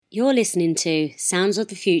You're listening to Sounds of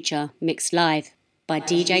the Future mixed live by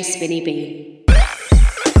DJ Spin.E.B.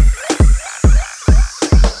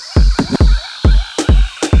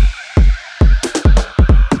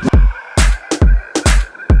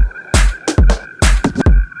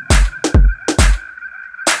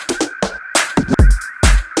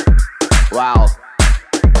 Wow,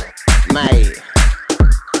 mate,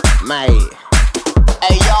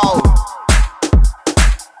 hey yo.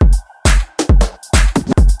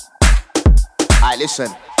 Alright, listen.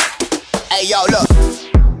 Hey yo, look.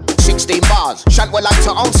 16 bars. Shan't we like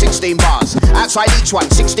to own 16 bars? Outside each one,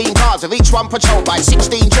 16 cars, of each one patrolled by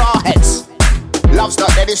 16 jarheads. Love's not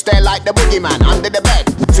dead, it's there like the boogeyman under the bed.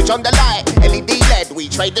 Switch on the light, LED LED. We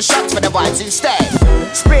trade the shots for the vibes instead.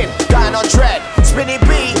 Spin, down on tread.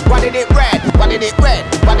 Spin.E.B, running it red, running it red,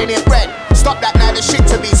 running it red. Stop that now, the shit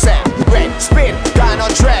to be said. Red, spin, down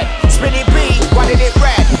on tread. Spin.E.B, running it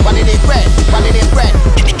red, running it red, running it red.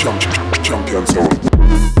 Champion sound.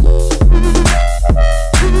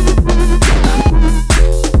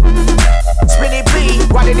 Spin.E.B,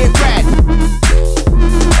 running it red.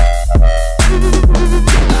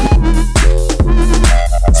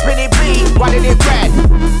 Spin.E.B, running it red.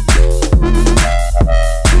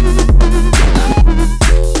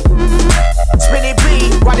 Spin.E.B,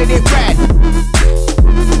 running it red.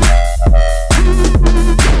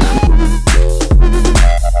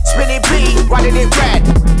 Spin.E.B, running it red.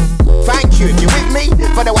 Thank you, you with me?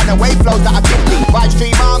 For the one the wave flows that are 50. Vibe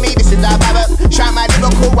Stream Army, this is our Babbitt. Shout my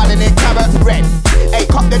Liverpool, running it carrot red. Hey,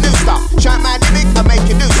 cop the new stuff. Shout my lyric, I make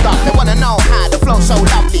you new stuff. They wanna know how the flow's so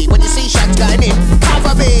lovely. When you see Shanks going in,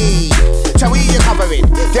 cover me. Tell me who you're covering.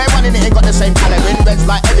 They're running it, ain't got the same colouring. Red's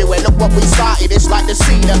like everywhere, look what we started. It's like the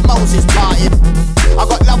sea that Moses parted. I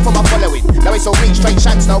got love for my following. Now it's all me, straight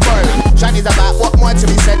Shanks, no borrowing. Shanty's about what more to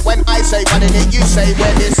be said. When I say running it, you say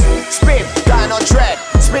where this. Spin, down on tread.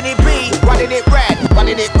 Spin.E.B, running it red,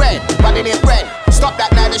 running it red, running it red. Stop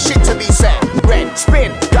that now, the shit to be said. Red,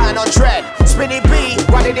 spin, down on tread. Spin.E.B,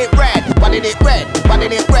 running it red, running it red,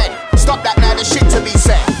 running it red. Stop that now, the shit to be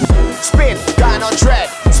said. Spin, down on tread.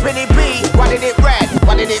 Spin.E.B, running it red,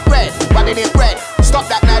 running it red, running it red. Stop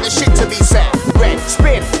that now, the shit to be said. Red,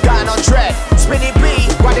 spin, down on tread. Spin.E.B,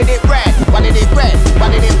 running it red, running it red,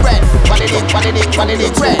 running it red, running it, running it, running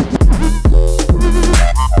it red.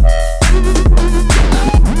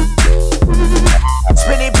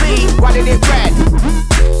 Spin.E.B, running it red.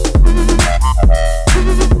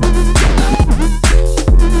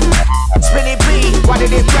 Spin.E.B,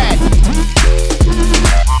 running it red.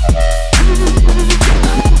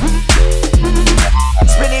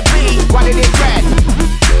 Spin.E.B, running it red.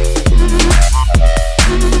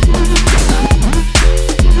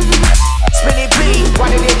 Spin.E.B,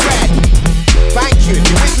 running it red. Thank you,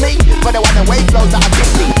 you with me? For the one the wave flows that are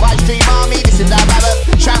 50. Vibe Stream Army, this is our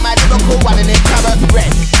Babbitt. Shout my Liverpool, running it carrot red.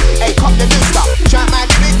 Hey, cop the new stuff. Shout my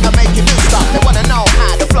lyric, I make you new stuff. They wanna know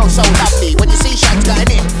how the flow's so lovely. When you see Shanks going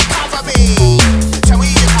in, cover me. Tell me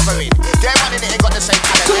who you're covering. They're running it, ain't got the same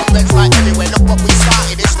colouring. Red's like everywhere, look what we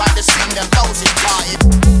started. It's like the sea that Moses parted.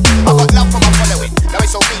 I got love for my following. Now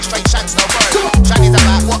it's all me, straight Shanks, no borrowing. Shanty's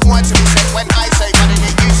about what more to be said. When I say running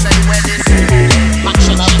it, you say where this.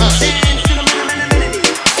 Maximum verse.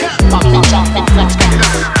 Pumping, jumping, flex, get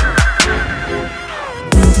loose.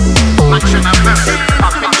 Maximum verse.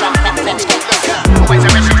 Pumping, jumping, flex, get loose. Always a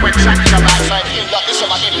message when Shanks about. So if you got this,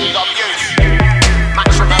 I give you got views.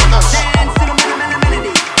 Maximum verse.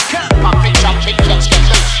 Pumping, jumping, flex, get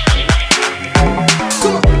loose.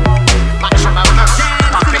 Maximum verse.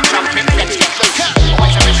 Pumping, jumping, flex, get loose.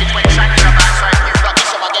 Always a message when Shanks about. So if you got this,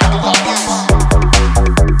 I give you got views.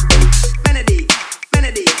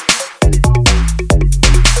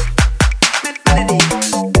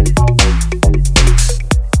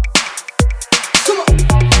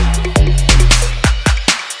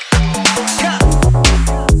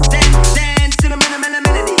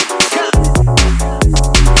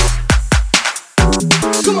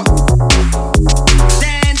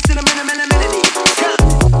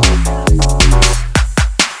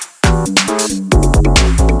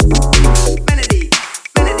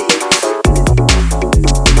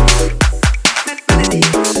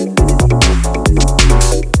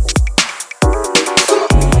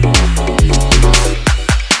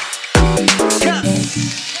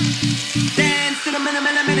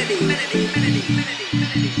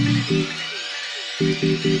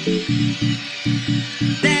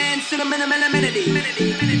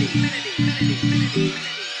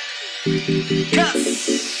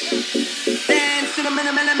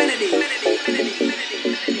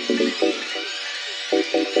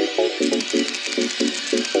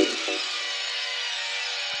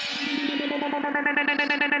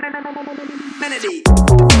 Melody.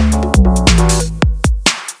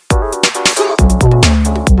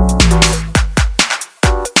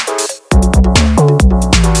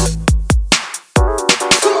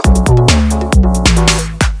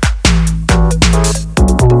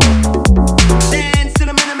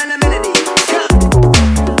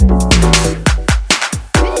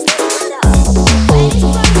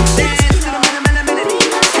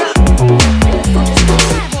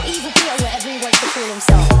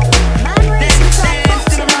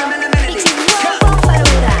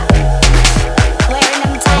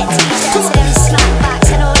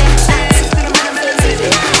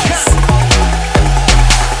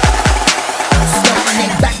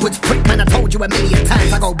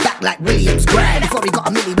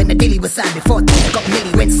 Before got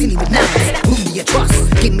Millie went silly with nines. Who do you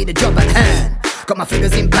trust? Give me the job at hand. Got my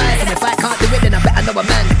fingers in pies, and if I can't do it, then I better know a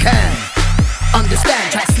man can.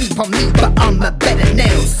 Understand, try to sleep on me, but I'm a better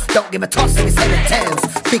nails. Don't give a toss, so it's head and tails.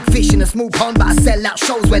 Big fish in a small pond, but I sell out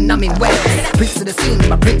shows when I'm in Wales. Prince of the scene,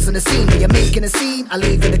 my prince on the scene. When you're making a scene, I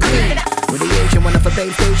leave in the green. With the Asian one off a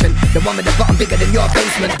base station, the one with the bottom bigger than your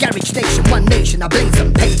basement. Garage station, one nation, I blaze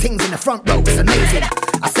them. Paintings in the front row, it's amazing.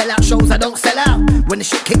 I sell out shows, I don't sell out. When the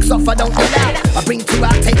shit kicks off, I don't yell out. I bring two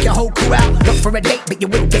out, take your whole crew out. Not for a date, but you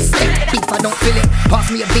will get steak. Beef, I don't feel it. Pass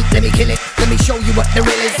me a beat, let me kill it. Let me show you what the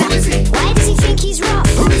real is. Who is he? Why does he think he's rough?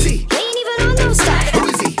 Who is he? He ain't even on no stuff. Who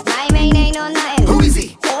is he? My main ain't on nothing. Who is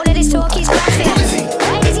he? All of this talk is bluffing. Who is he?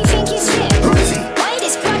 Why does he think he's fit? Who is he? Why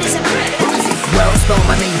this blood is a grip? Who is he? Well, spell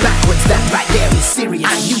my name backwards, that right there is serious.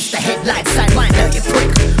 I used the headlight sidewinder, you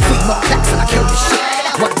prick. Three more claps and I killed the shit.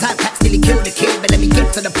 One time Pat nearly killed the kid, but let me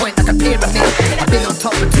get to the point like a pyramid. I've been on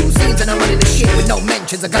top of two scenes and I'm running the shit with no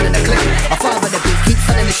mentions, a gun in the clip. I father the beat, keep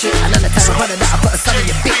selling the shit. Another time I'm running that I put a son in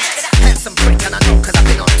your bitch. Handsome prick and I know cause I've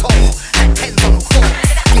been on tour. Had tens on all fours.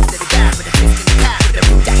 Give to the guy with a twist in the car. With a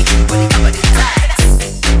rude attitude when he covered in tats.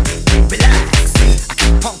 Relax, I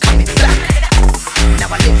keep on coming back.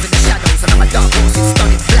 Now I live in the shadows and I'm a dark horse in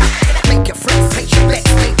stunning black. Make your friends, take your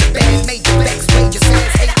bets, make your bed, make your bets, wage your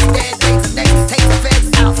sales, hate your dead, raise the next, take the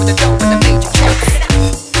feds out for the dough with the major checks.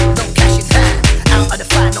 No cash in hand, out of the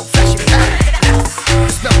fire, no flashing pan.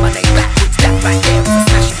 Spell my name backwards, that right there is a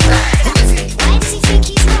smashing plan. Who is he? Why does he think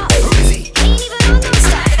he's rough? Who is he? He ain't even on no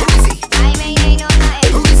stuff. Who is he? My main ain't on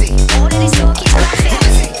nothing. Who is he? All of this talk is bluffing. Who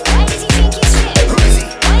is he? Why does he think he's fit? Who is he?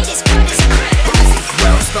 Why this blood is a grip? Who is he?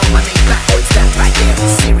 Well, spell my name backwards, that right there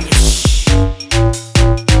is serious.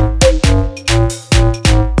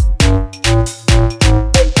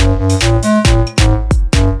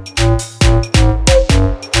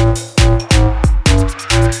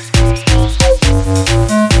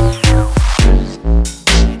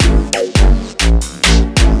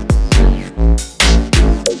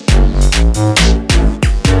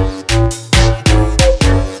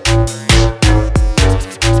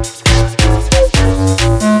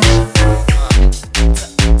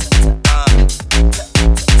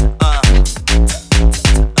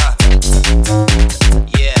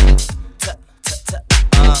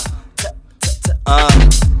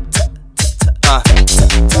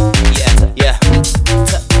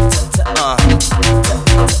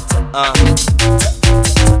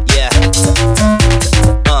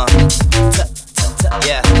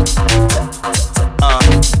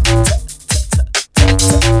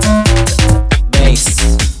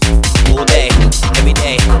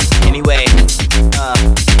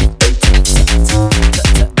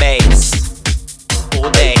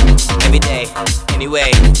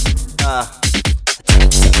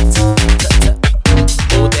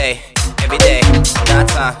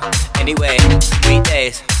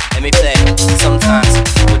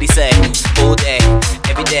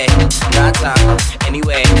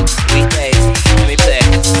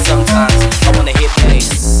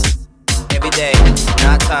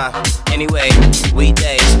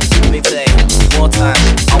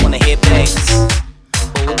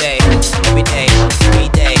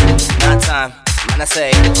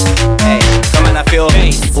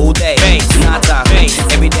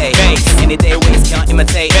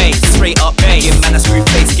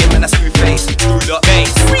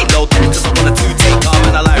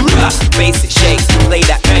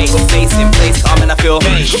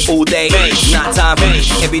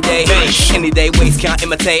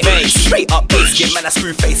 Imitate, straight up bass, get man a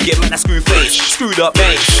screw face, get man a screw face, screwed up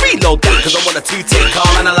bass, reload that cause I want a two-take car,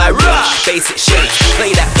 man I like rah, basic shake,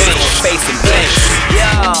 play that bass, bass and bass,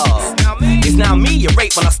 yo, it's now me, you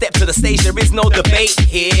rate when I step to the stage, there is no debate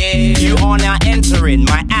here. You are now entering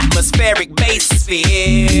my atmospheric bass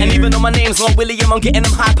sphere. And even though my name's not William, I'm getting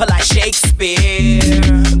them hyper like Shakespeare.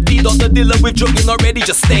 D-Dot the dealer with drug, you're not ready,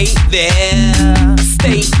 just stay there.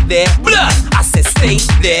 Stay there. Blah! I said stay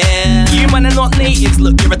there. You man are not natives,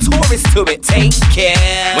 look, you're a tourist to it, take care.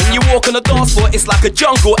 When you walk on the dance floor, it's like a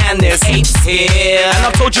jungle and there's apes here. And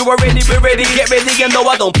I've told you already, we're ready, get ready, you know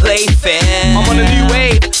I don't play fair. I'm on a new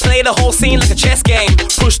wave, play the whole scene like a chess game.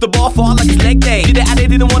 Push the bar far like it's leg day. Did it and they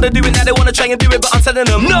didn't wanna do it, now they wanna try and do it, but I'm telling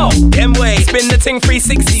them no, them way. Spin the ting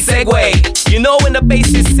 360 segue. You know when the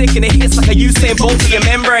bass is sick and it hits like a Usain Bolt to your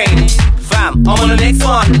membrane. Fam, I'm on the next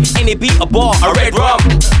one. Ain't it beat a bar, a red rum.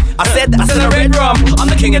 I said a red rum. I'm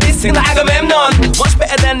the king of this thing like Agamemnon. Much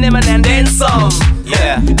better than them and then some.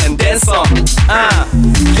 Yeah, and then some.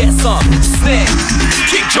 Get some, snare,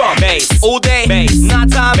 kick drum, bass, all day, bass, night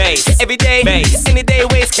time, bass, every day, bass, any day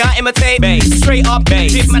ways can't imitate, bass, straight up,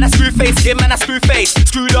 bass, give man a screw face, give man a screw face,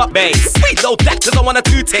 screwed up, bass, reload that cause I want a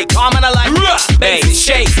two-take, calm and I like, bass,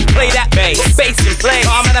 shake, play that bass, bass in play,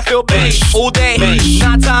 calm and I feel bass, all day,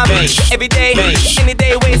 night time, bass, every day, bass, any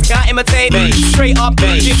day ways can't imitate, bass, straight up,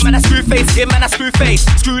 bass, give man a screw face, give man a screw face,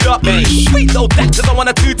 screwed up, bass, reload that cause I want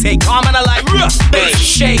a two-take, calm and I like, bass,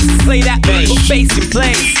 shake, play that bass, bass in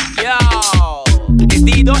place. Yo, it's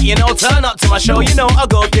D-Dot, you know, turn up to my show, you know, I'll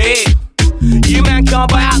go deep. You man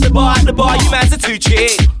can't buy out the bar, you man's are too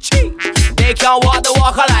cheap. They can't walk the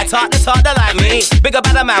walk, I like talk the talk, they like me. Bigger,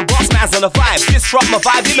 better man, boss man's on the vibe. Disrupt my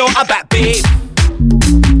vibe, you know, I back beef.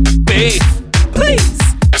 Beef, please,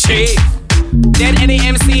 chief. Then any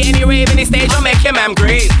MC, any rave, any stage, I'll make your man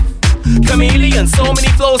grieve. Chameleon, so many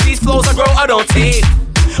flows, these flows I grow, I don't teeth.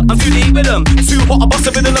 I'm too deep with them, too hot, I bust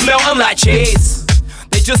a bit in the melt, I'm like cheese.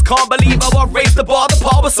 They just can't believe how I raised the bar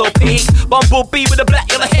was so peak. Bumblebee with the black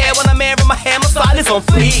yellow hair, when I'm airing my hair, my style is on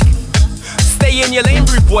fleek. Stay in your lane,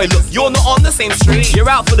 rude boy, look, you're not on the same street. You're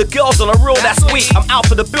out for the girls on a real, that's weak. I'm out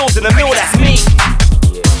for the bills in the mill, that's me.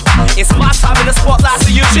 It's my time in the spotlight,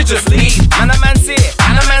 so you should just leave. Man, a man's here,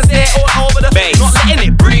 and a man's there, all over the bass, not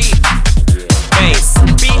letting it breathe. Bass,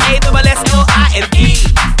 B-A-S-S-L-I-N-E.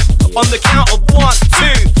 On the count of 1,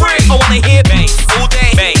 2, 3, I wanna hear bass all day,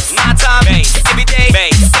 bass, night time, bass, every day,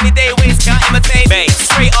 bass, any day ways can't imitate, bass,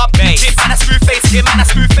 straight up, bass, give man a screw face, give man a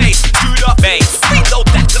screw face, screwed up, bass, reload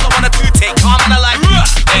that cause I wanna two-take, calm and I like,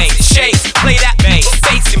 bass, shake, play that bass,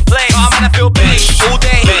 bass in place, calm and I feel bass, all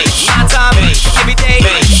day, bass, night time, bass, every day,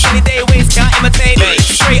 bass, any day ways can't imitate, bass,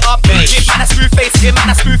 straight up, bass, give man a screw face, give man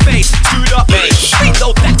a screw face, screwed up, bass,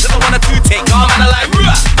 reload that cause I wanna two-take, calm and I like,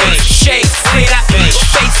 bass, shake, play that bass,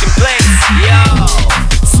 bass in place. Yo,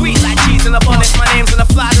 sweet like cheese in the bonnet, my name's in the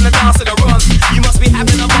flies in the dance of the run. You must be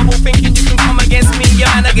having a bubble thinking you can come against me,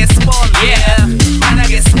 yeah, man, I get spun, yeah, man, I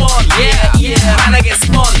get spun, yeah, man, I get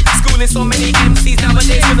spun. Schooling so many MCs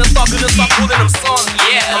nowadays, gonna start calling them son,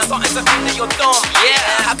 yeah. I'm starting to think that you're dumb, yeah.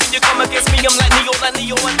 How can you come against me? I'm like Neo, and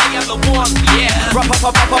I am the one, yeah.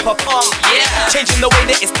 Yeah. Changing the way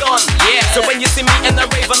that it's done, yeah. So when you see me in the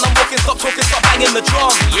rave and I'm walking, stop talking, stop banging the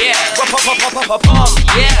drum, yeah.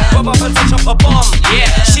 Yeah. Rub up and touch up a bomb, yeah.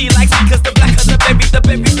 She likes me cause the blacker the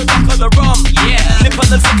berry, the dark of the rum, yeah. Nipple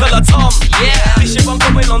and tickle a tom, yeah. This shit I'm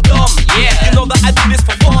going on dumb, yeah. You know that I do this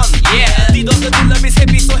for fun, yeah. D-Dot the dealer is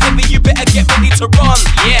heavy, so heavy you better get ready to run,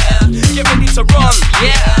 yeah. Get ready to run,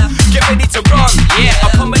 yeah. Get ready to run, yeah. I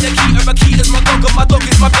come with a key is my dog, and my dog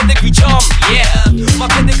is my pedigree charm, yeah. My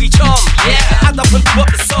pedigree charm, yeah. Add up and do up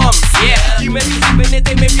the sums, yeah. You may be having it,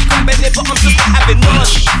 they may be grabbing it, but I'm just not having none.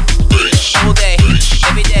 All day,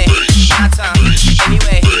 every day, night time,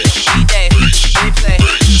 anyway, weekday, we play,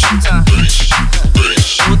 sometime.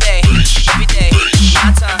 All day, every day,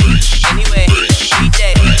 night time, anyway,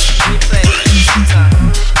 weekday, we play, sometime.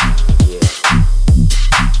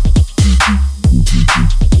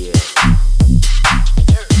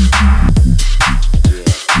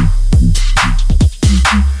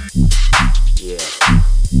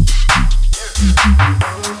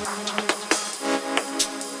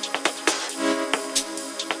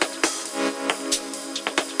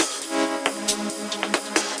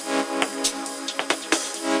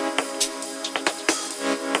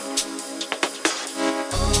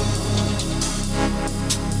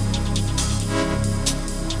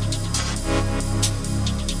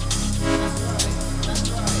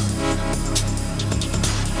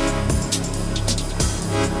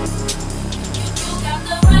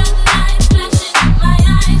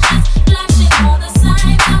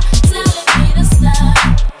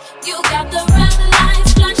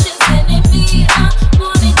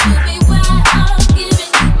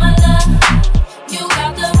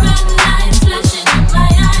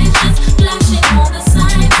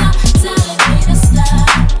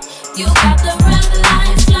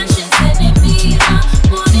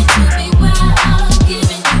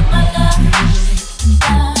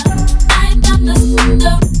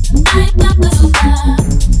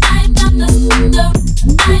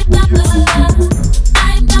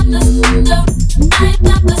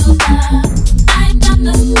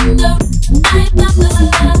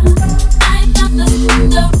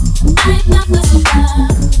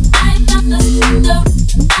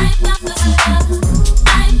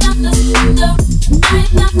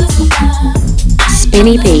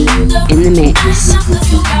 Spin.E.B in the mix.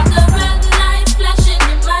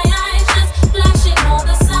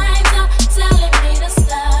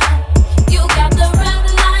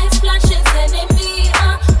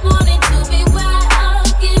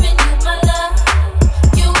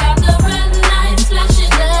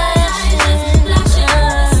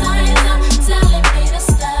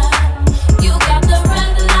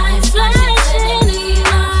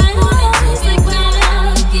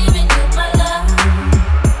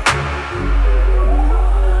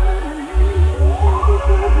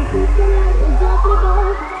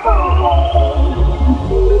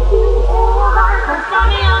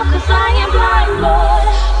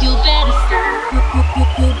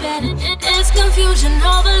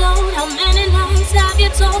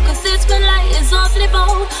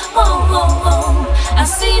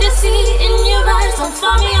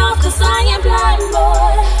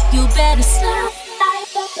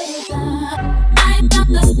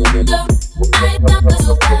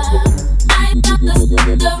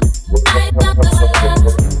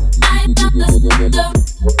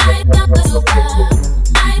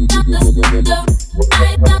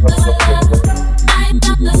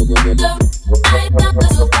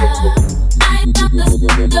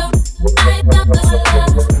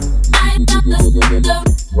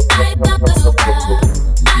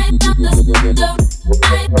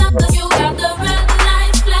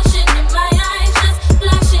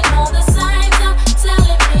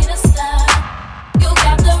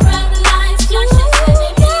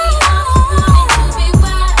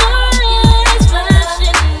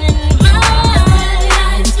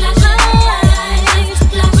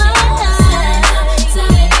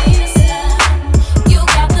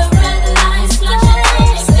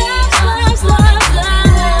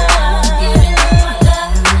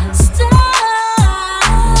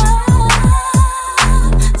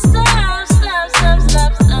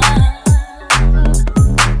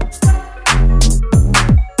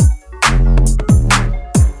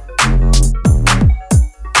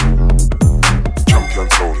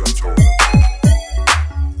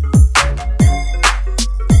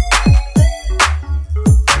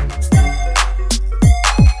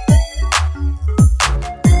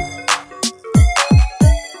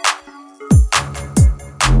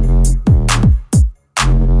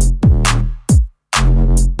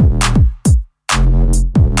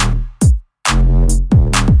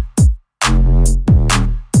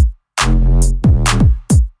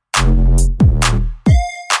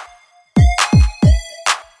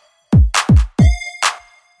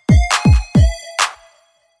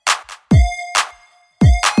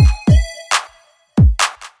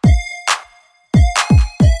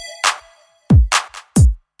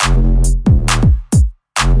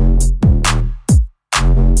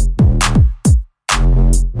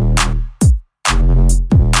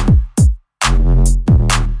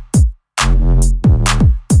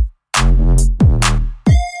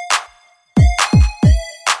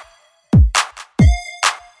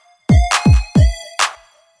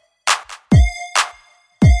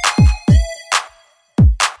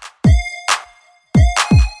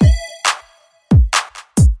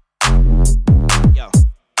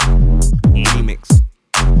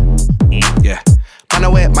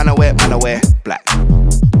 Man, I wear black.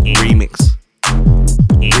 Remix.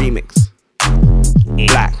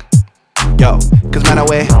 Black. Yo, cause man, I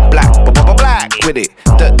wear black. Black with it.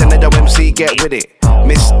 Then the MC get with it.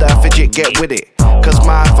 Mr. Fidget get with it. Cause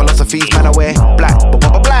my philosophy's man, I wear black.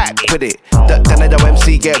 Black with it. Then the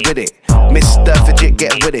MC get with it. Mr. Fidget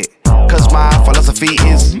get with it. Cause my philosophy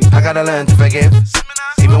is I gotta learn to forgive.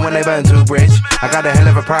 Even when they burn to bridge, I got a hell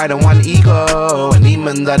of a pride and one ego, and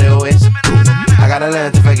demons I deal with. I gotta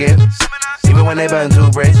learn to forgive. Even when they burn to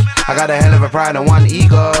bridge, I got a hell of a pride and one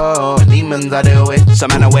ego, and demons I deal with. So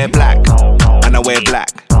man, I wear black. Man, I wear black.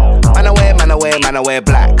 Man, I wear black. Man, I wear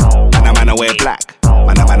black. Man, I wear black.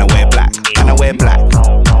 Man, I wear black.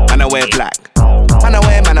 Man, I wear black. Man, I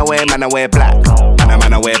wear black. Man, I wear black.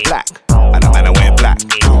 Man, I wear black. Man, I wear black.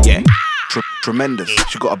 Yeah. Tremendous.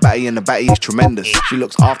 She got a batty and the batty is tremendous. She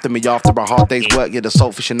looks after me after a hard day's work. Yeah, the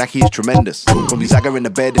saltfish and Naki is tremendous. Probably Zagger in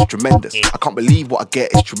the bed is tremendous. I can't believe what I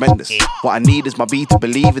get is tremendous. What I need is my B to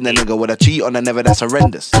believe in the nigga. What I cheat on, I never, that's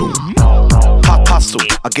horrendous. Hustle,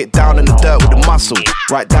 I get down in the dirt with the muscle.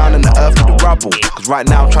 Right down in the earth with the rubble. Cause right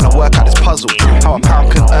now I'm trying to work out this puzzle. How a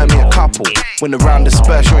pound can earn me a couple. When the round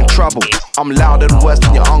disperse, you're in trouble. I'm louder and worse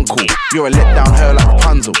than your uncle. You're a letdown her like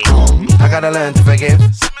Rapunzel. I gotta learn to forgive.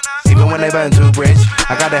 Even when they burn to bridge,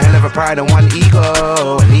 I got a hell of a pride and one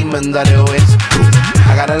ego, and demons I deal with.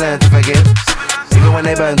 I gotta learn to forgive. Even when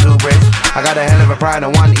they burn to bridge, I got a hell of a pride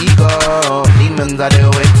and one ego, and demons I deal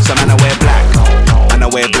with. So man, I wear black. Man, Man,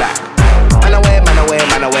 I wear black. Man, I wear black.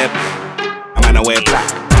 Man, I wear black. Man, I wear black.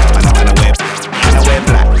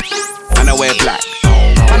 Man, I wear black.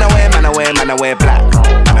 Man, I wear black.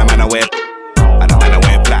 Man, I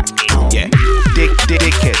wear black. Yeah.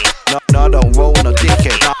 Dickhead. No, I don't roll with no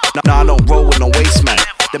dickhead. No, I don't roll with no waste man.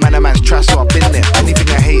 The man's trash, so I've been there. Anything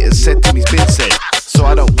a hater said to me's been said. So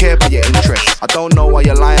I don't care about your interest. I don't know why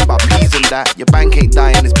you're lying about peas and that. Your bank ain't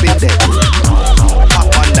dying, it's been dead. Up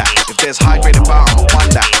on that. If there's high grade about, I'm on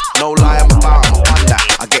that. No lie, I'm about, I'm on that.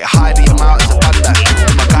 I get high, the amount is abundant.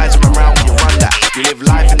 My guys come around when you run that. You live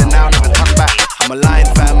life in the now, never turn back. I'm a lying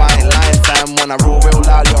fam, I ain't lying fam. When I roll real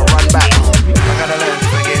loud, you'll run back. I gotta learn to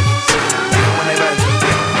forget. Even when they learn to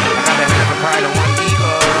quit. I gotta have a pride and one ego.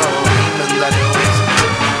 Demons are the ways.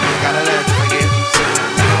 Gotta learn to forget.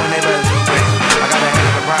 Even when they learn to quit. I gotta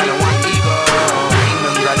have a pride and one ego.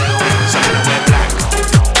 Demons are the ways. So man, I wear black.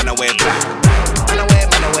 Man, I wear black. Man, I wear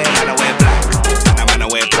black. Man, I wear black. Man, I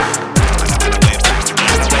wear black. Man, I wear black.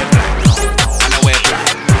 Man, I wear black.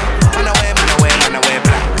 Man, I wear black. Man, I wear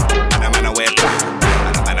black. Man, I wear black.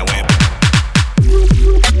 Man, I wear black.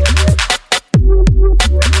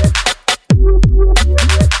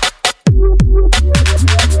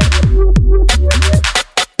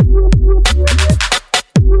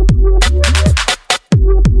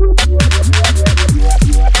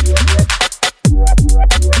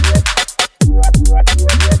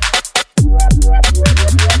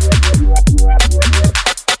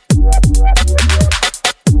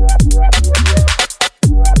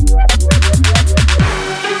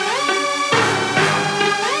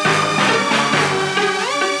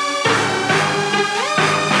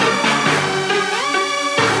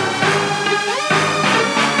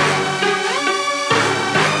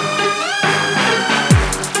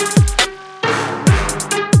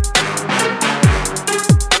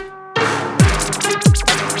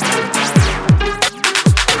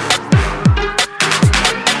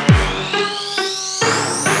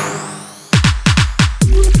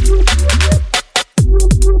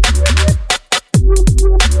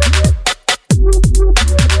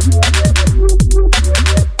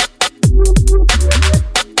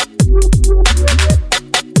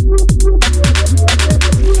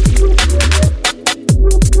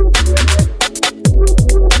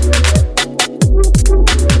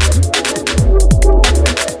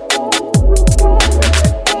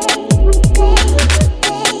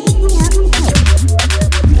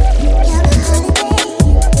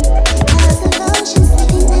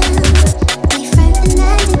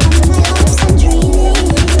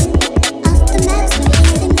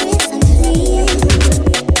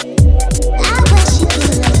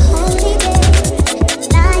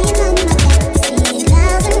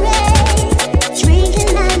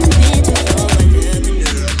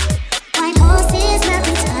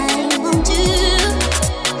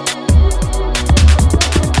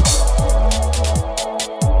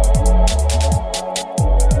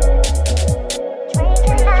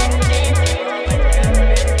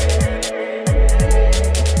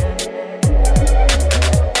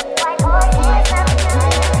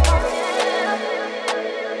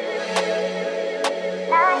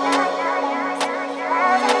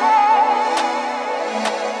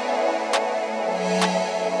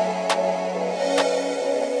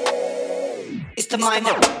 It's the mind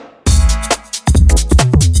up.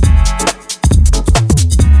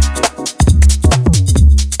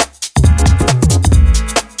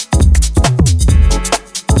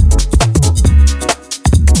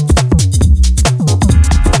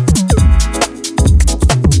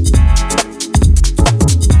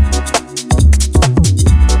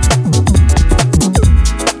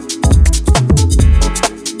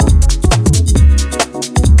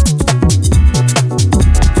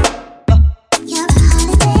 You're a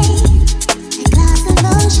holiday.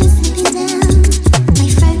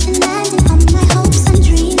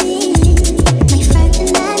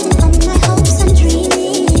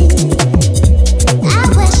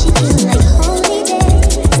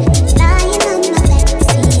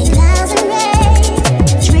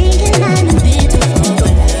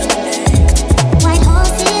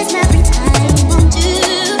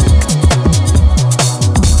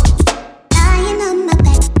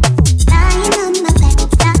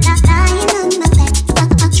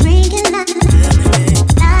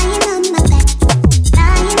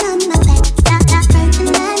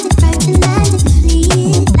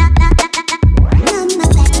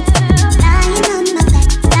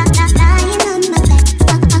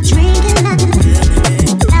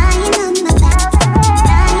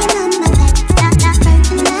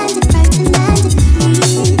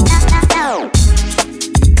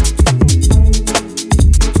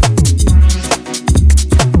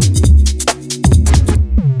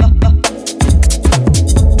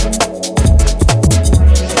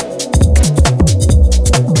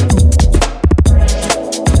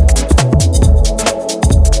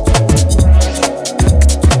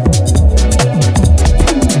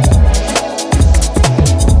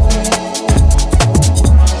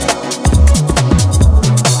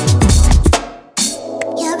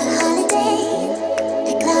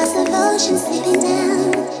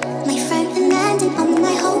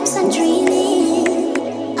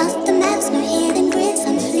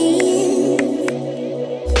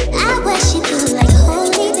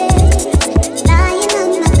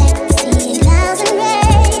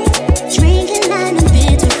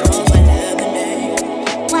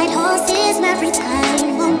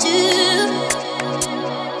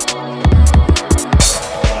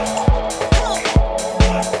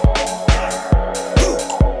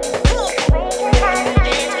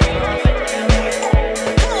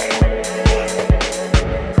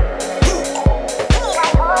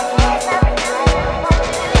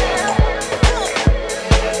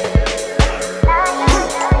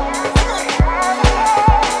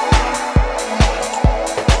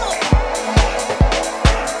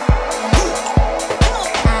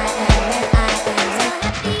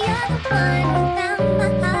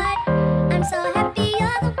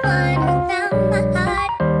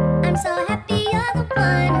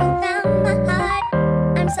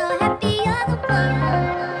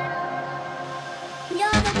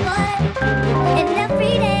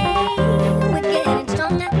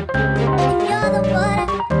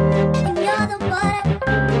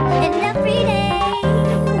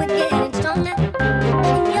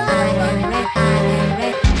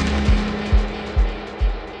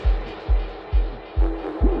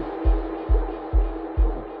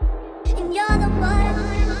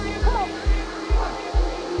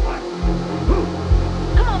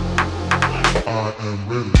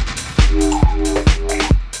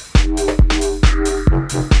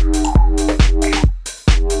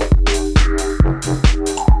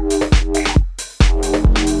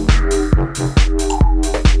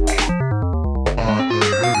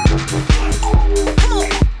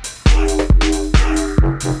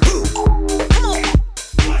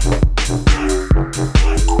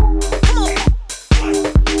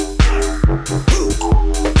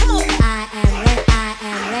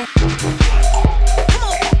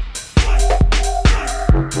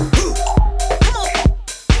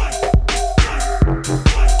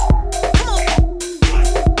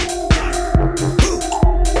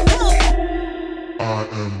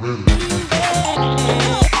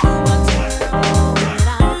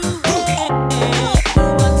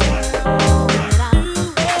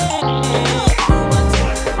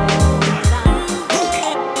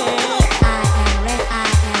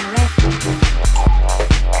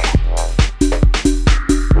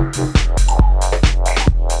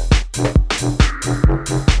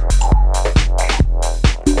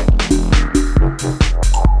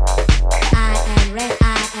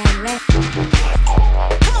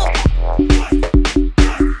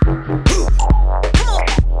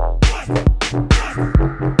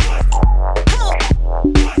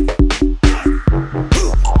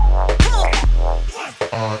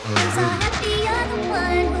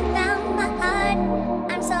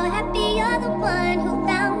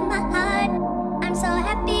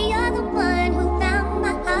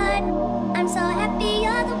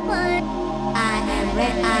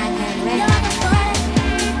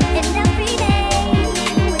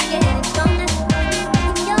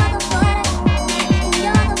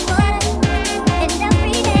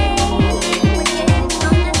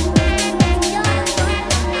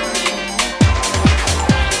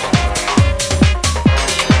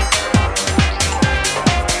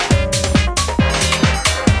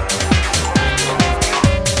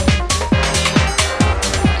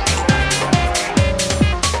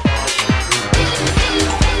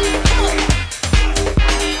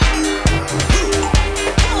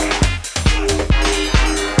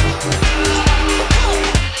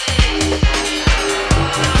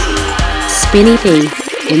 Spin.E.B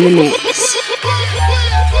in the mix.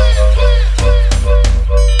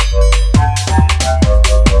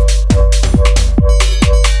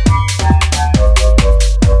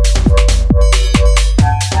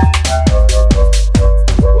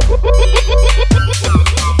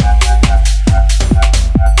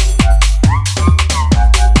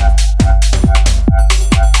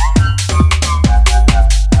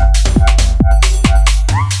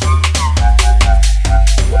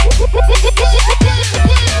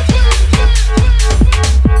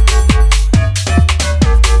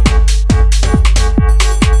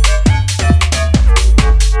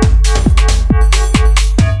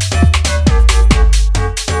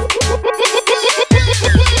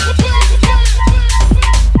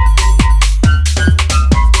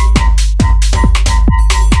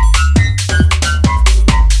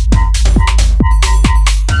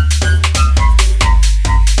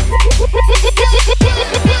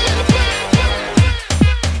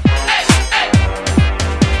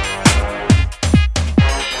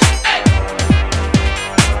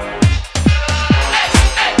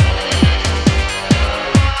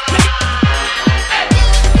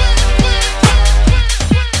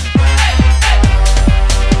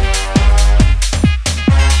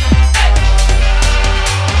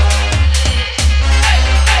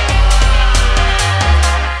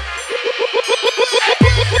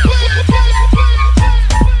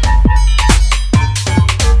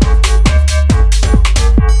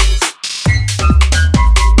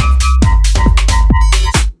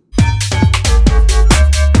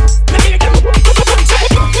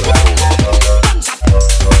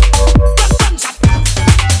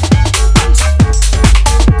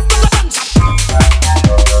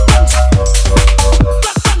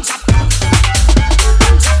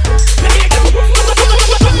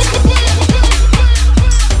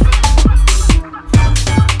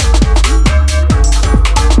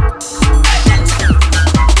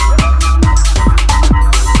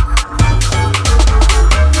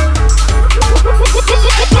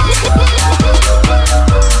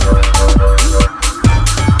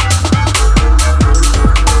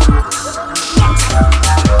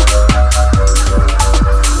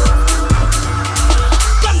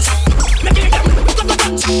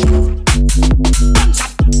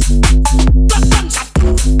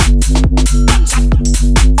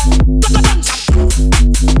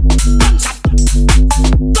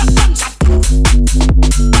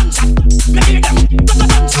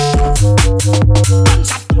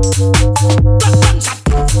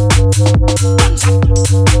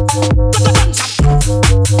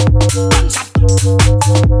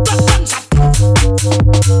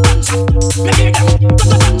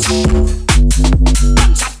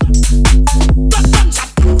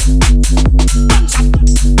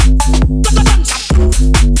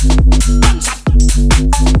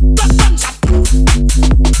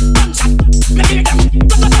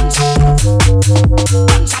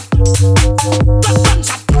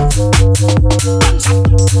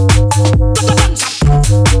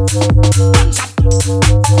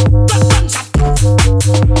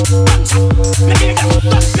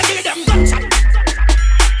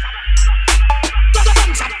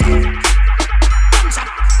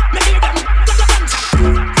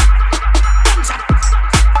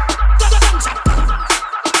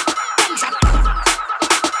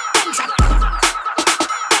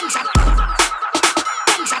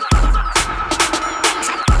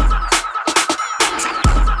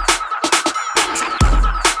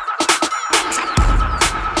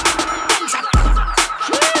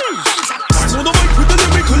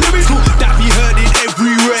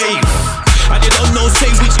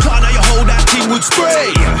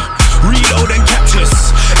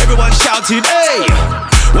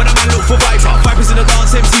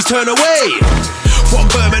 Turn away. From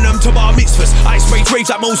Birmingham to bar mitzvahs, I sprayed raves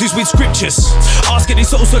like Moses with scriptures. Asking his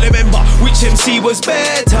souls to remember which MC was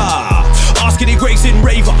better. Asking the Grace in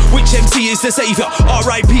Raver, which MC is the saviour.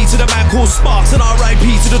 R.I.P. to the man called Sparks and R.I.P.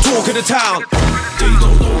 to the talk of the town. They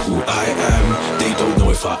don't know who I am. They don't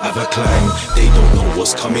know if I have a clan. They don't know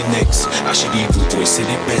what's coming next. Actually, Rude Boy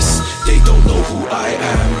said it best. They don't know who I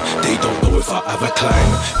am. They don't know if I have a clan.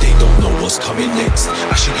 They don't know what's coming next.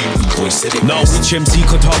 Actually, Rude Boy said it now, best. which MC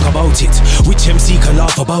could talk about it? Which MC can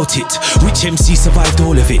laugh about it? Which MC survived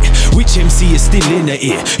all of it? Which MC is still in the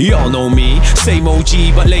ear? Y'all know me, same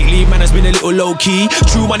OG, but lately man has been a little low-key.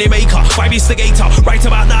 True money maker, vibe instigator. Right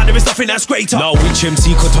about now there is nothing that's greater. Now which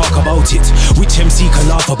MC could talk about it? Which MC can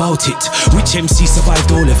laugh about it? Which MC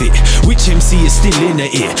survived all of it? Which MC is still in the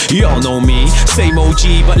ear? Y'all know me, same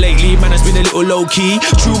OG, but lately man has been a little low-key.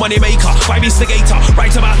 True money maker, vibe instigator.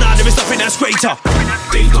 Right about now there is nothing that's greater.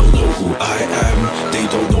 They don't know who I am. They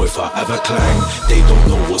don't know if I have a clan. They don't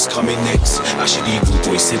know what's coming next. Actually, Rude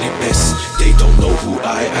Boy said it best. They don't know who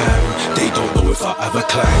I am. They don't know if I have a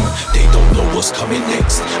clan. They don't know what's coming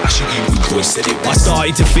next. Actually, Rude Boy said it best.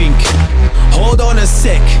 I started to think, hold on a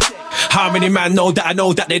sec. How many man know that I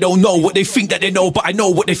know that they don't know what they think that they know, but I know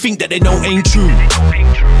what they think that they know ain't true.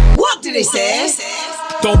 What did they say?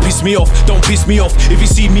 Don't piss me off, don't piss me off. If you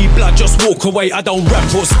see me blood, just walk away. I don't rap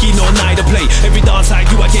or skin or neither play. Every dance I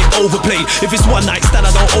do, I get overplayed. If it's one night stand,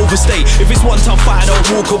 I don't overstay. If it's one tough fight, I don't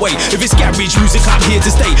walk away. If it's garage music, I'm here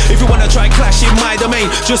to stay. If you wanna try clash in my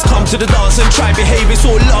domain, just come to the dance and try behave. It's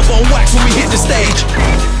all love on wax when we hit the stage.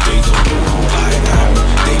 They don't know who I am.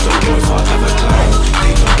 They don't know if I have a clan.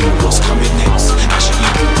 They don't know what's coming next. Actually,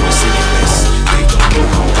 Rude Boy said it best. They don't know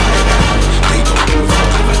who I am. They don't know if I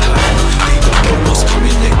have a clan. They don't know what's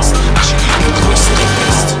coming next. Actually, Rude Boy said it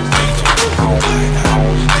best. They don't know who I am.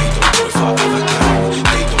 They don't know if I have a clan.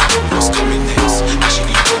 They don't know what's coming next.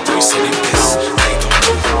 Actually, Rude Boy said it best. They don't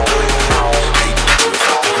know who I am. They don't know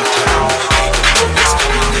if I have a clan. They don't know what's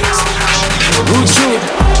coming next. Actually, Rude Boy said it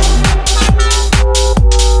best.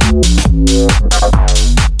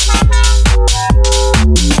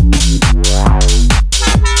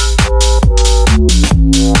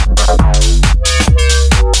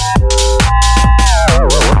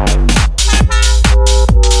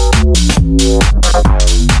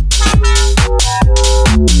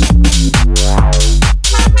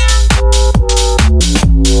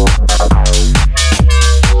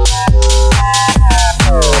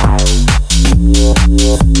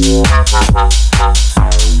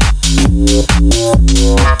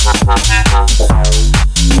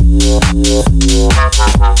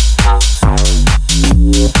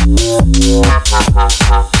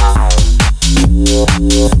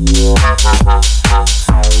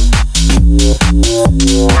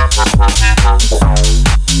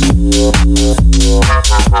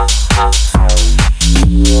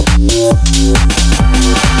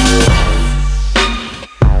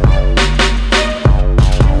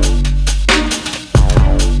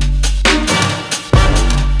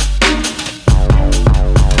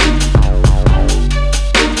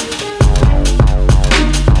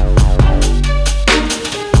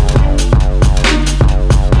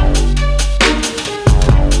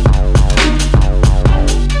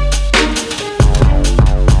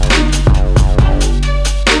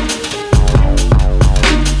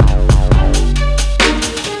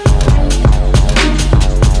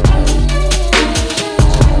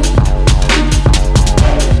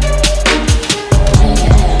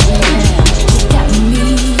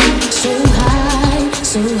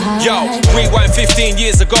 15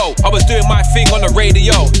 years ago, I was doing my thing on the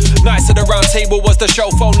radio. Nights at the round table was the show.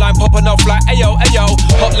 Phone line popping off like ayo, ayo.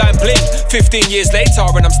 Hotline bling. 15 years later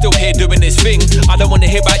and I'm still here doing this thing. I don't wanna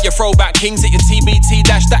hear about your throwback kings at your TBT,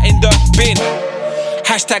 dash that in the bin.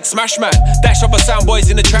 Hashtag smash man, dash up a sound boys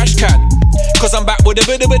in the trash can. Cause I'm back with a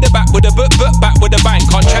back with a back with a bang.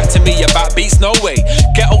 Contract to me about beats, no way.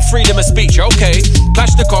 Ghetto freedom of speech, okay.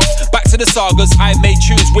 Klashnikov, back to the sagas. I made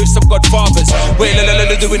tunes with some godfathers. We're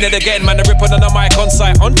doing it again, man. I'm ripping on the mic on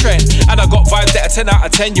site, on trend. And I got vibes that are 10 out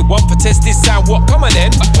of 10. You want to test this sound, what? Come on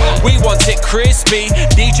then. We want it crispy.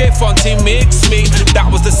 DJ Fonty mix me.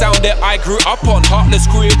 That was the sound that I grew up on. Heartless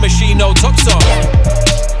groove machine, no top song.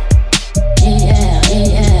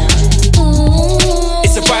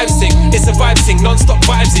 It's a vibe sing, it's a vibe sing, non-stop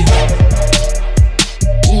vibesing.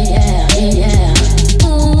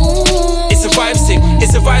 It's a vibe sing,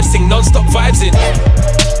 it's a vibe sing, non-stop vibesing.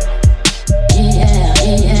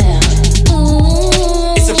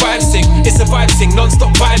 It's a vibe sing, it's a vibe sing,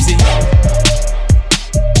 non-stop vibesing.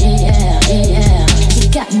 You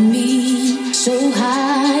got me so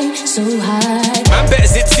high, so high. Man better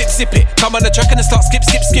zip it. Come on the track and start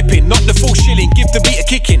skipping. Not the full shilling, give the beat a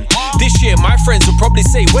kicking. This year my friends will probably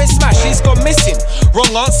say, where's Smash? He's gone missing.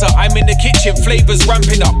 Wrong answer, I'm in the kitchen. Flavors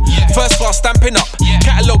ramping up, first class stamping up,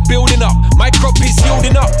 catalogue building up. My crop is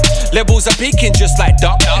yielding up. Levels are peaking just like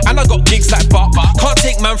duck. And I got gigs like Buck. Can't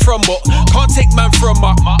take man from what? Can't take man from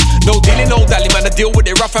up. No dealing, no dally, man. I deal with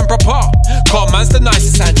it rough and proper. Calm man's the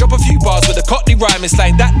nicest and drop a few bars with a cockney rhyme. It's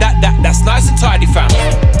like that's nice and tidy, fam.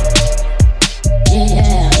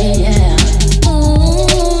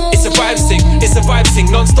 It's a vibe sing, it's a vibe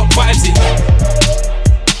sing, non-stop vibesing.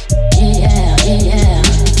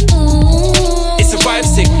 It's a vibe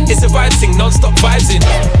sing, it's a vibe sing, non-stop vibesing.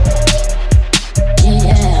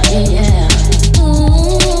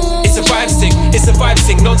 It's a vibe sing, it's a vibe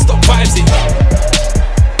sing, non-stop vibesing.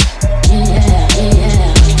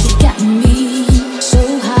 You got me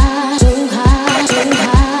so high, so high, so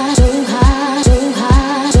high, so high, so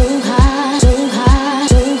high, so high, so high,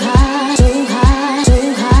 so high, so high, so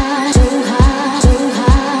high, so high, so high, so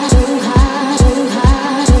high, so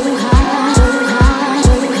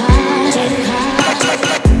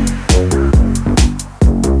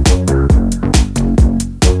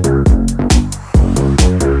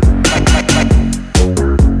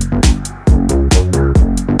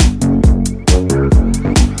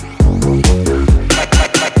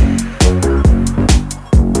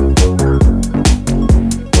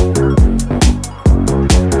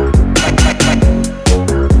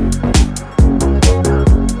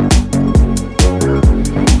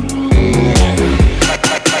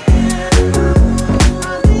so high, so high, so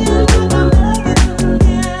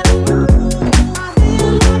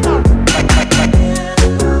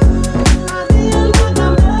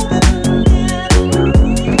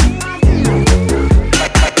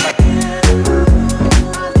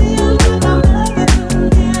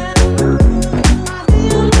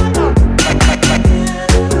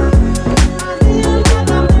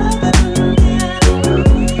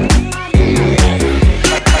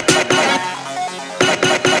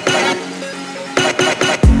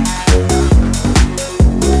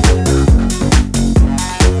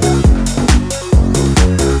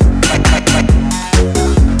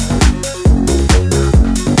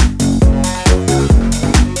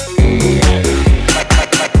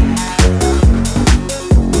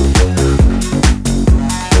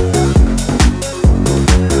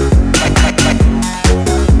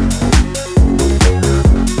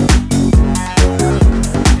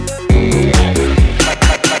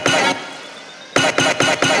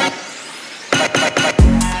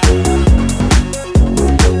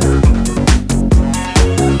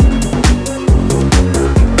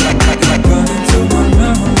so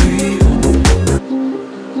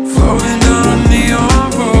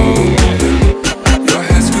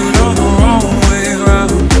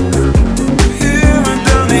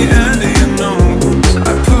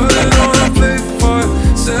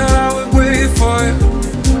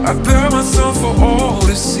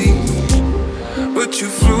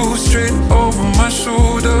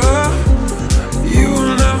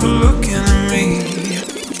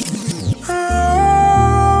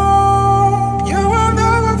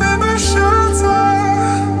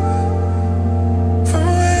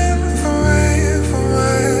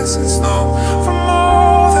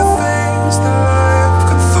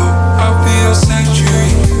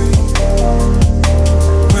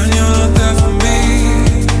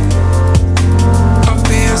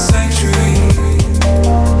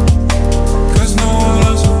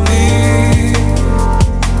else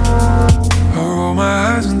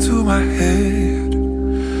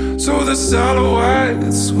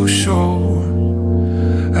lights will show.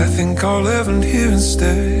 I think I'll live in here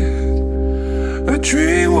instead. A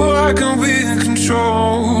dream where I can be in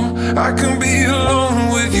control. I can be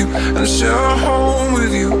alone with you and share a home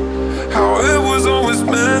with you. How it was always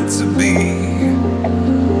meant to be.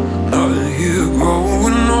 Nothing here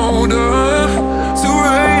growing older. 2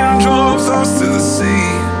 raindrops lost to the sea.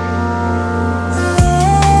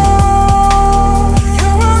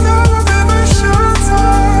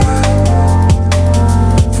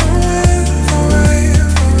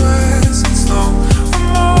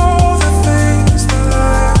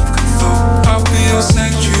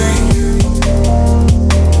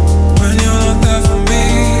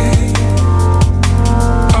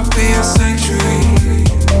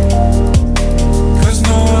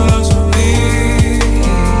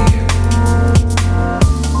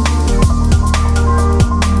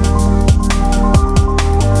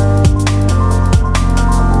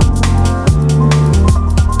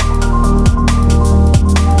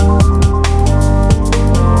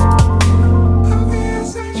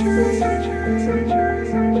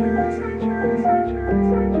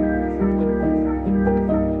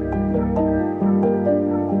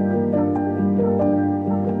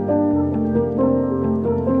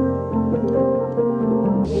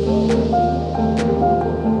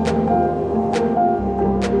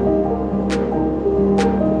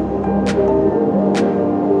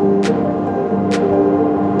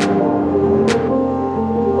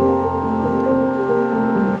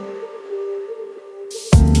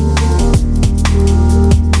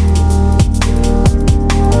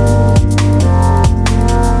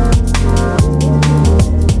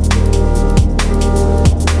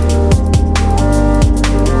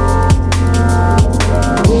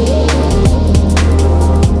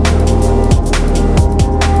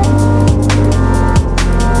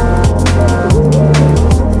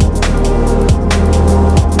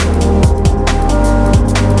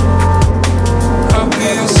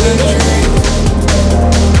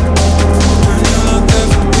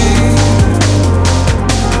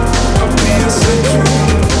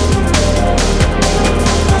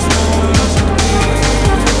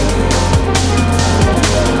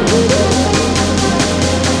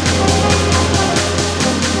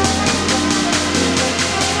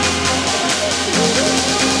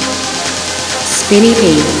 Spin.E.B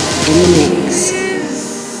in the mix.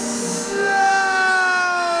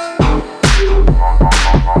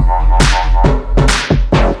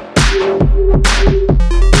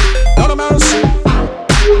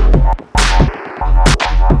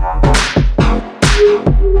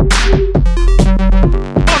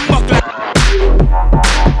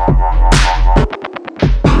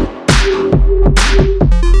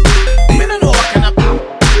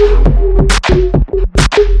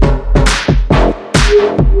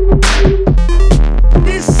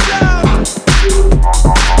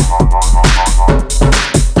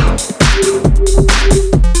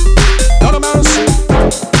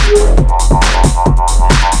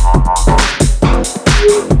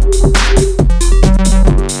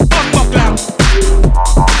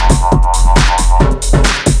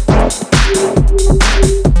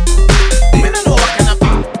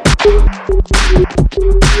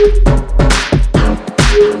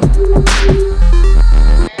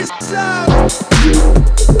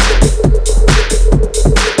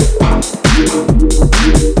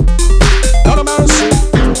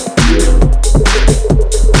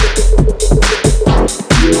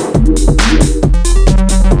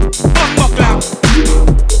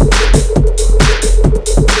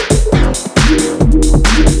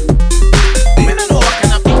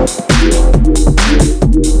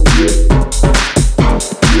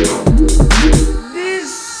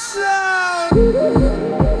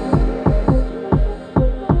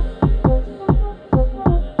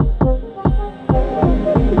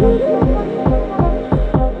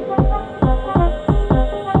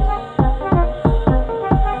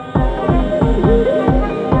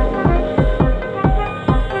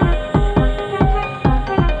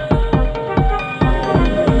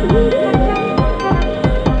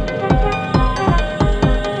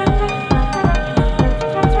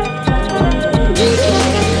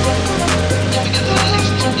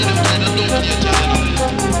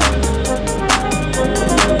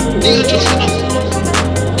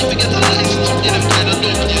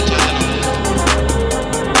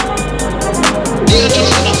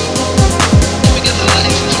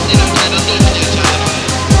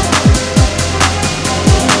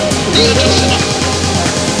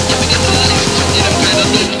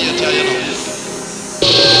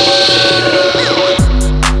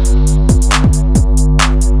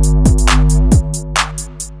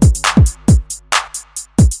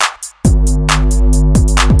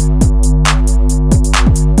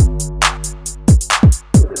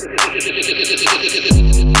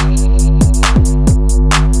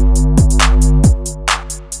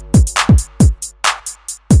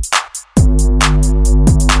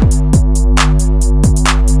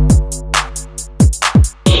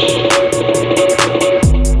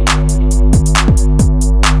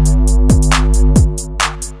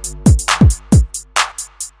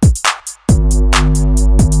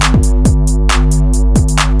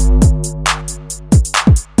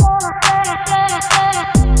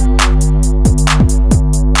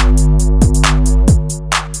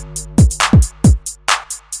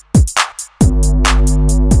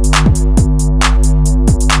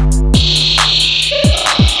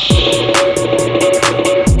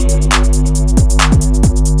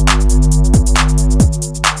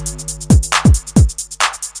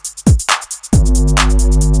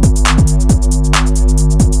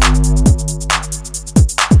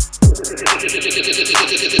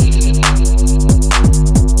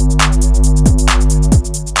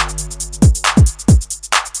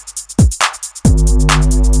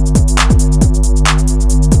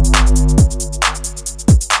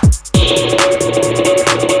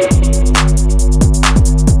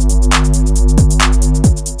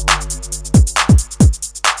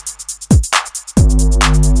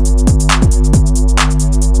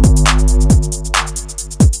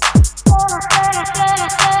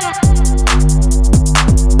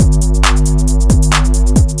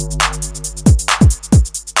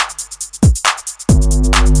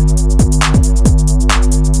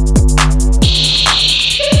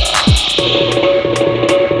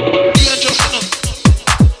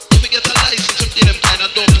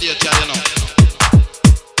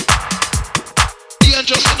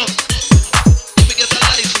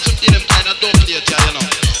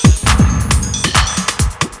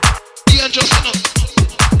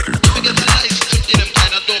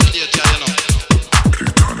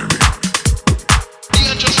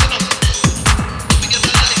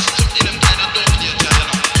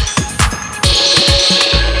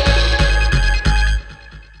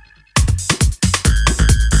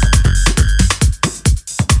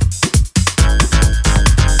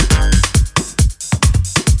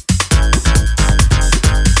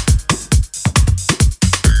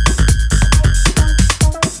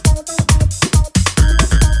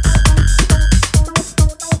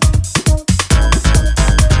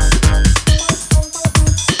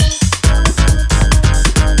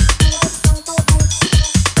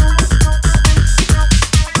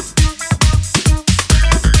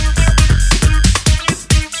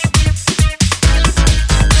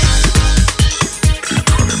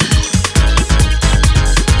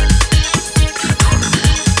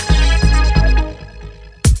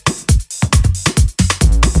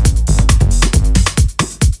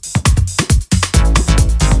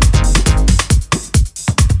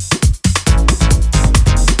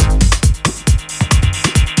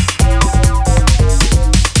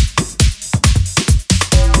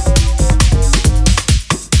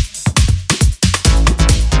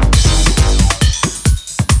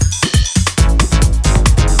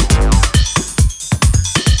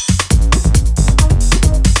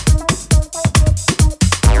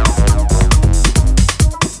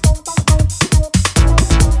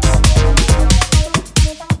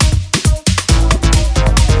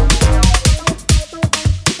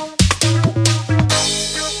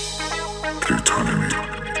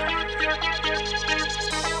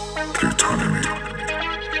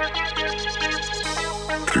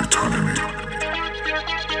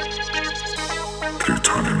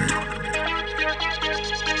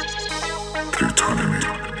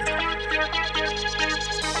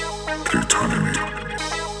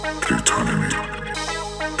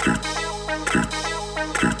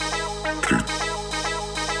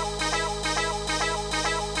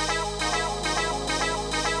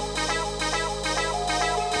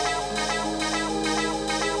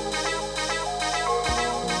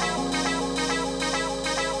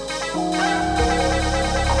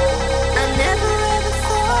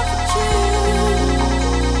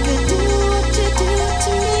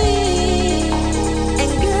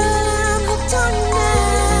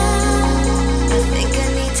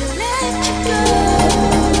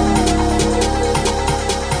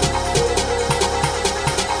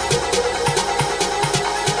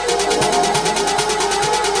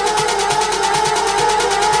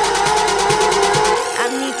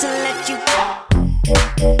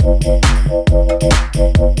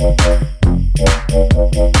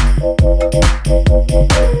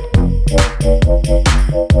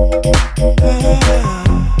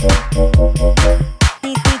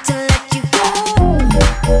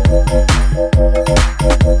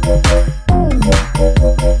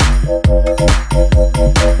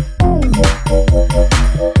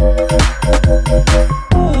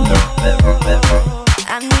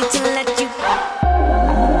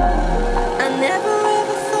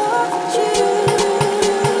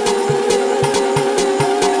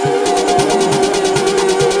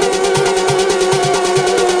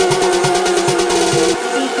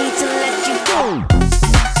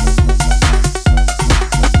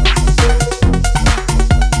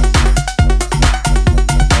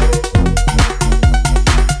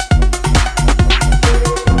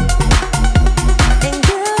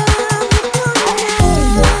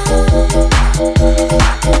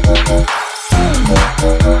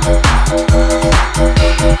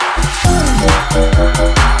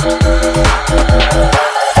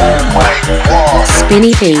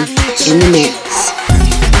 Spin.E.B in the mix.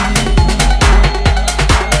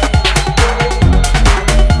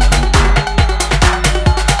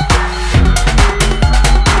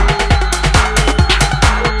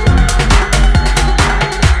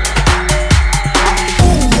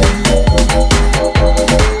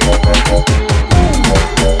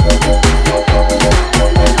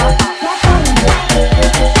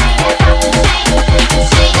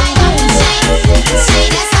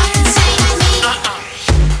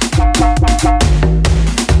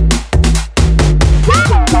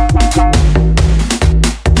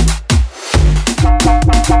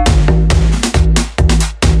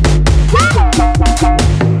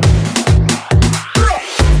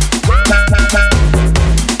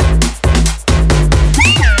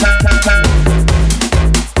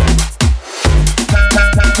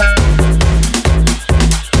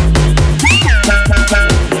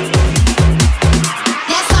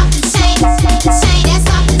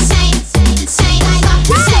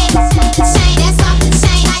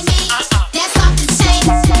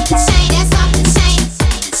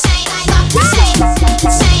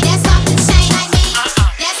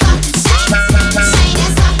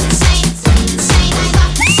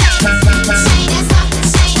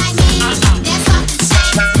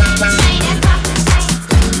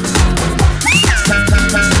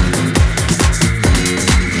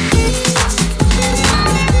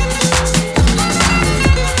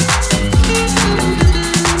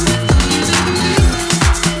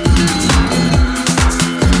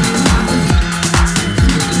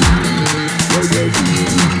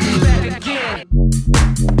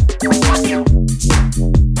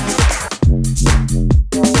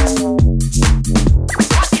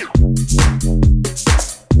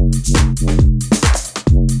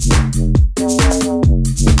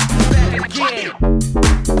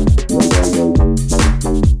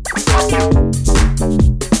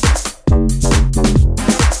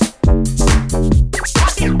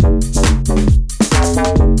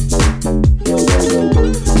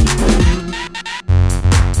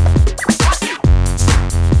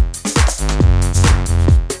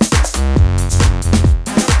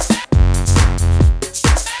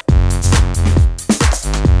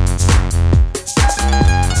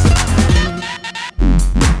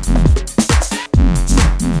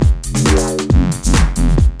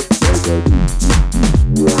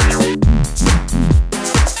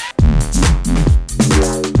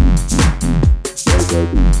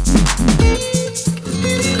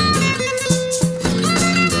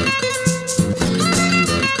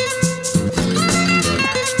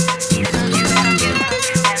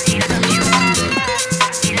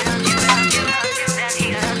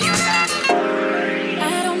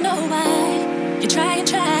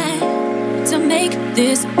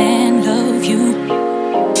 this man love you.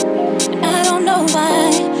 And I don't know why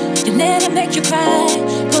you let him make you cry,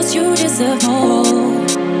 'cause you deserve more.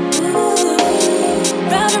 Ooh.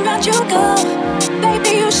 Round and round you go,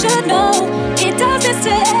 baby, you should know. He does this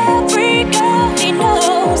to every girl he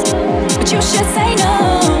knows. But you should say no,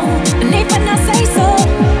 believe when I say so.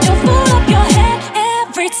 You'll fool up your head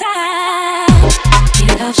every time. He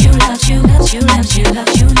loves you, loves you, loves you, loves you,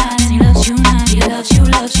 loves you not, and he loves you not. He loves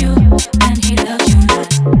you, and he loves you not.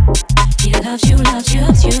 He loves you, loves you,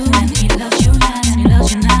 loves you, and he loves you not, and he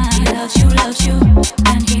loves you not. He loves you,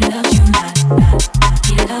 and he loves you not.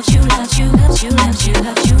 He loves you, loves you, loves you, loves you,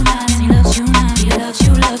 loves you not, and he loves you not. He loves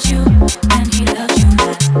you, and he loves you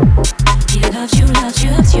not. He loves you, loves you,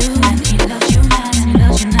 loves you, and he loves you not, and he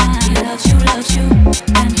loves you not. He loves you,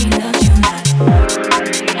 and he loves you not.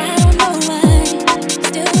 I don't know why you're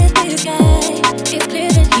still with this guy. It's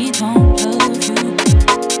clear that he don't love you.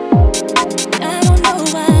 I don't know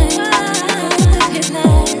why with his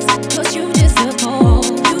lies, 'cause you deserve more.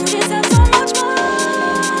 You deserve so much more.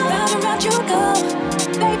 Round and round you go,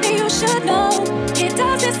 baby, you should know. He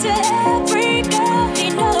does this to every girl he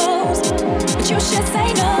knows. But you should say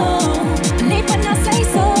no, believe when I say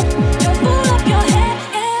so. You'll fool up your head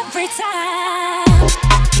every time.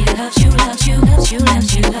 He loves you, loves you, loves you, loves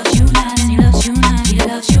you, loves you not, and he loves you not. He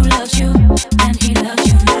loves you, and he loves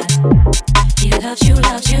you not. He loves you,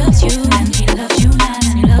 loves you, loves you, and he loves you not,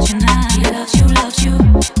 and he loves you not. He loves you,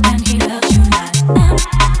 and he loves you not.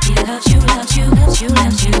 He loves you, loves you, loves you,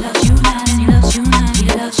 loves you, loves you not, and he loves you not. He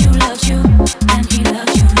loves you, and he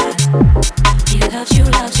loves you not. He loves you,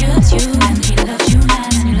 loves you, loves you, and he loves you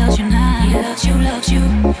not, and he loves you not. He loves you,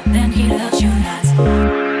 then he loves you not.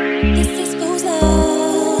 This is fools love.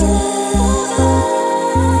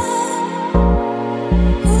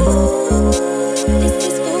 Ooh, this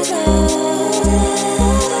is fools love.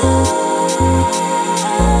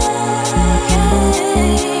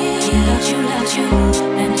 He loves you,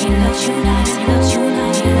 and he loves you not. He loves you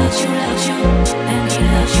not. He loves you, and he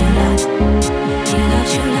loves you not. He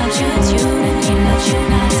loves you, loves you, and he loves you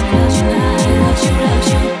not. He loves you not. He loves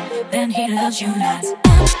you, then he loves you not.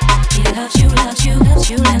 He loves you, loves you, loves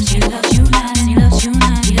you, loves you, loves you not, and he loves you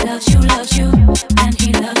not. He loves you, and he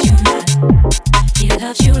loves you not. He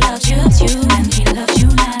loves you, loves you, loves you, and he loves you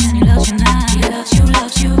not, and he loves you not. He loves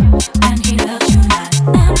you, and he loves you not.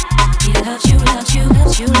 He loves you, loves you,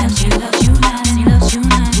 loves you, loves you, loves you not, and he loves you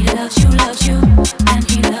not. He loves you, and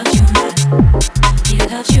he loves you not. He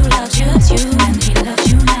loves you, loves you, loves you, and he loves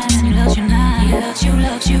you not, and he loves you not. He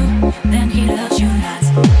loves you, then he loves you not.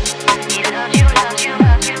 He loves you, loves you,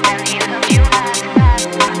 loves you, and he loves you not.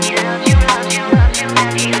 He loves you, loves you, loves you,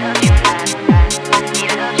 and he loves you not. He loves you, loves you, loves you, and he loves you not. He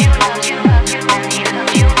loves you, loves you, loves you, and he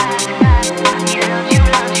loves you not. He loves you,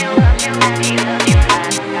 loves you, loves you, and he loves you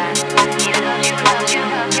not.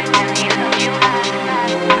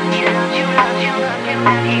 He loves you, loves you, loves you,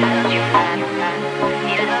 and he loves you not.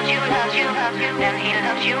 He loves you, loves you, loves you, and he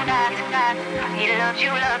loves you not. He loves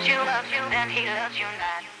you, loves you, loves you, and he loves you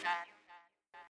not.